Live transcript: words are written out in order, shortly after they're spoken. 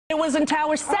It was in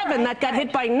Tower 7 that got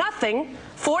hit by nothing,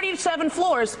 47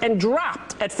 floors, and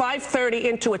dropped at 5:30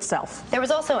 into itself. There was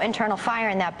also internal fire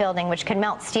in that building, which can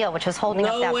melt steel, which is holding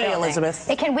up that No way, building. Elizabeth.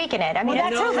 It can weaken it. I mean,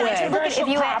 Well, no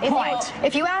way.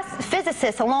 if you ask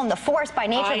physicists alone, the force by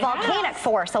nature, volcanic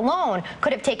force alone,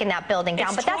 could have taken that building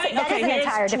down. But that is an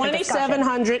entire different discussion.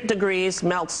 2,700 degrees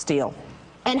melt steel.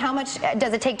 And how much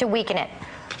does it take to weaken it?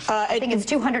 I think it's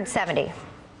 270.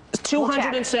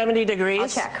 270 degrees.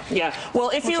 I'll check. Yeah. Well,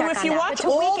 if you watch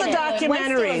all the documentaries, when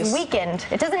steel is weakened,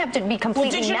 it doesn't have to be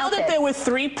completely did you know melted. that there were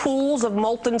 3 pools of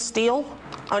molten steel?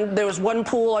 There was 1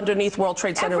 pool underneath World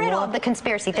Trade Center 1. I've read all of the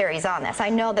conspiracy theories on this. I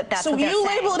know that that's so what they're you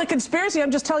saying. label it a conspiracy.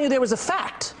 I'm just telling you there was a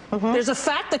fact. There's a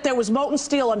fact that there was molten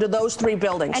steel under those 3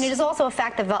 buildings. And it is also a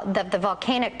fact that the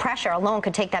volcanic pressure alone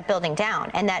could take that building down.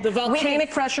 And that the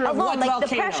volcanic pressure of what volcano?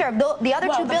 The pressure of the other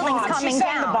 2 buildings coming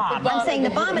down. I'm saying the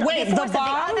bomb. Wait, the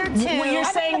bomb? You're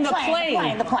saying the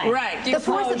plane. The plane. Right. The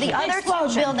force of the other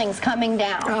 2 buildings coming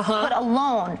down could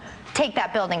alone take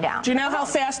that building down. Do you know how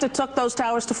fast it took those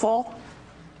towers to fall?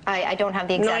 I don't have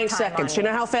the exact 9 time seconds. on Do you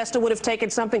know how fast it would have taken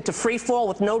something to free fall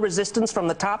with no resistance from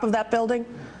the top of that building?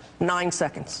 9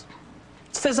 seconds.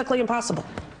 It's physically impossible.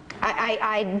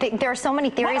 I think there are so many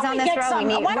theories on this,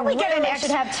 Row. Why don't we get an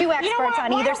should have 2 experts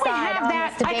on either side on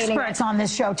this debating. Experts on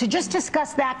this show to just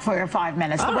discuss that for 5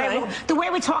 minutes. The way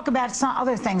we talk about some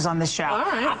other things on this show. All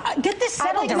right. Get this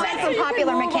settled. I'd like to from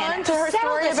popular mechanics. To her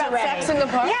story about sex in the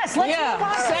park. Yes, let's move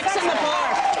on. Sex in the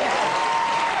park.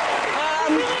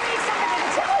 We really need somebody to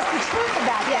tell us the truth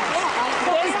about that.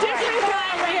 There's different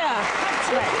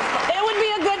It would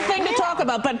be a good thing to talk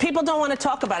about, but people don't want to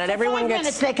talk about it. Everyone 5 gets.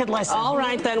 minutes they could listen. All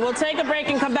right, then we'll take a break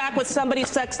and come back with somebody's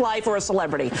sex life or a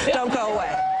celebrity. Don't go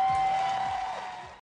away.